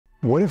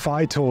What if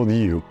I told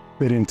you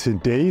that in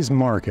today's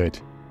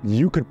market,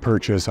 you could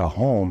purchase a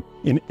home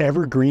in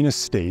Evergreen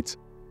Estates,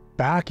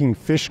 backing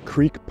Fish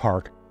Creek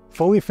Park,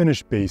 fully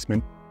finished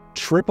basement,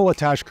 triple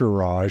attached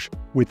garage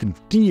with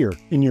deer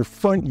in your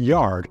front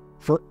yard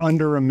for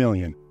under $1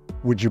 million?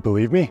 Would you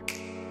believe me?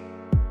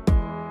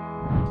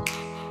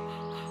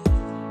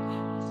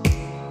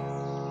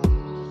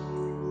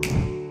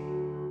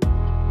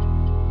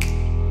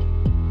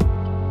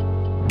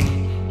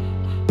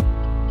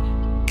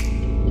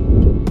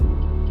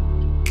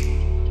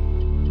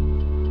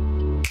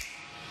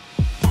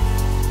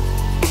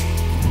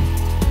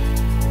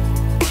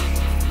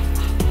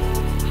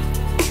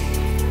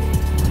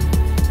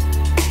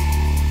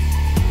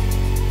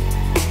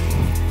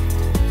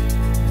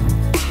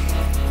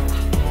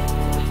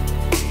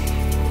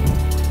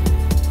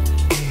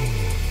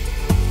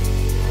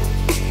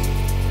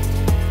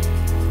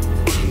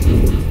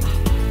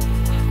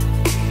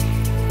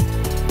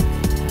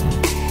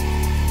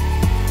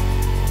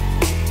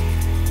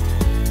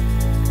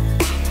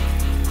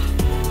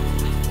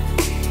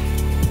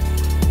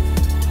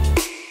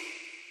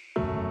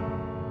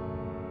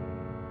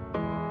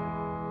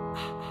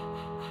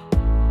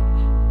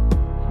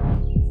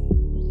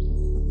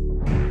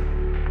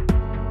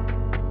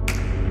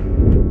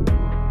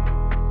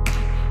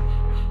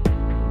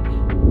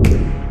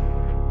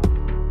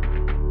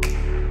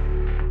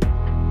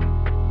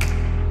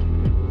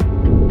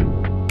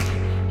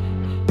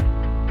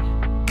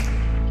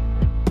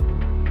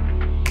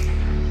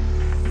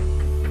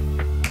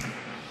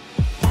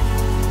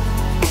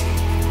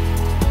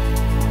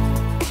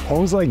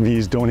 Homes like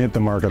these don't hit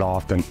the market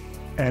often.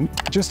 And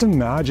just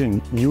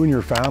imagine you and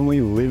your family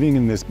living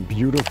in this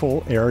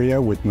beautiful area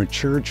with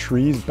mature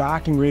trees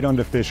backing right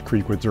onto Fish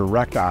Creek with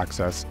direct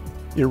access.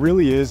 It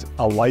really is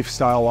a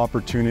lifestyle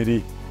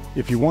opportunity.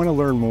 If you want to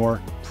learn more,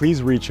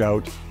 please reach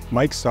out.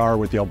 Mike Saar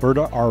with the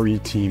Alberta RE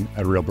team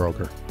at Real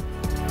Broker.